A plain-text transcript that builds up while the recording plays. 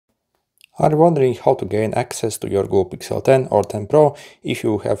Are you wondering how to gain access to your Google Pixel 10 or 10 Pro if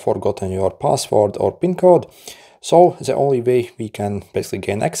you have forgotten your password or PIN code? So the only way we can basically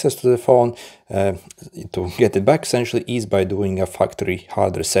gain access to the phone to get it back essentially is by doing a factory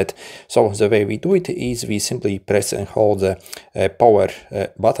hard reset. So the way we do it is we simply press and hold the power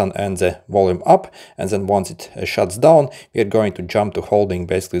button and the volume up, and then once it shuts down, we are going to jump to holding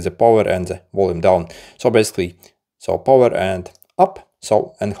basically the power and the volume down. So basically, power and up.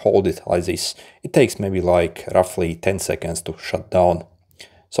 So, and hold it like this. It takes maybe like roughly 10 seconds to shut down.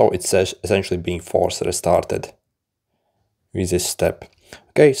 So it's essentially being force restarted with this step.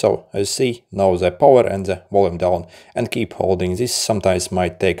 Okay, so as you see, now the power and the volume down, and keep holding. This sometimes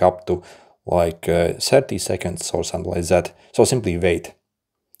might take up to like 30 seconds or something like that. So simply wait.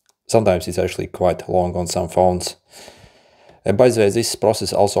 Sometimes it's actually quite long on some phones. By the way, this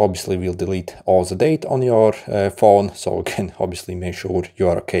process also obviously will delete all the data on your phone, so you can obviously make sure you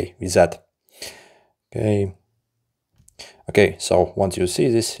are okay with that. Okay, so once you see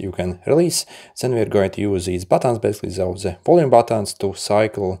this, you can release. Then we're going to use these buttons, basically the volume buttons, to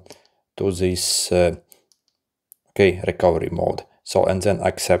cycle to this recovery mode. So, and then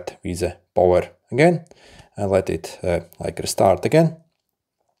accept with the power again, and let it like restart again.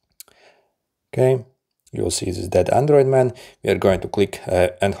 Okay. You'll see this dead Android man. We are going to click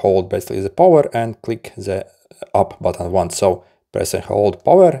and hold basically the power and click the up button once. So press and hold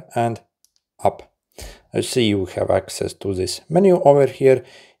power and up. As you see, you have access to this menu over here.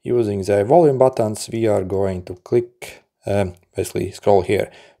 Using the volume buttons, we are going to click, basically scroll here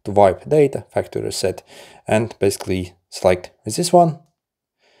to wipe data, factory reset, and basically select this one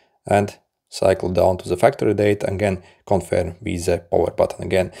and cycle down to the factory date, again confirm with the power button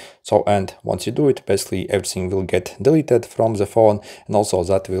again. So, and once you do it, basically everything will get deleted from the phone, and also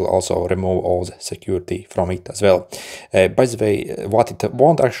that will also remove all the security from it as well. By the way, what it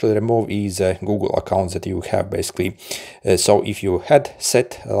won't actually remove is Google accounts that you have basically. So if you had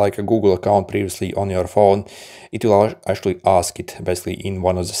set like a Google account previously on your phone, it will actually ask it basically in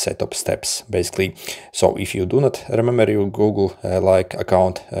one of the setup steps basically. So if you do not remember your Google like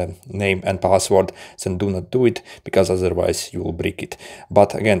account name and password, then do not do it, because otherwise you will break it.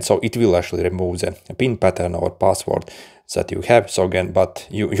 But again, so it will actually remove the PIN pattern or password that you have. So again, but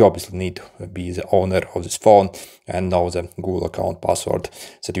you obviously need to be the owner of this phone and know the Google account password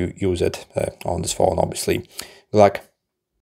that you use it on this phone, obviously. Good luck.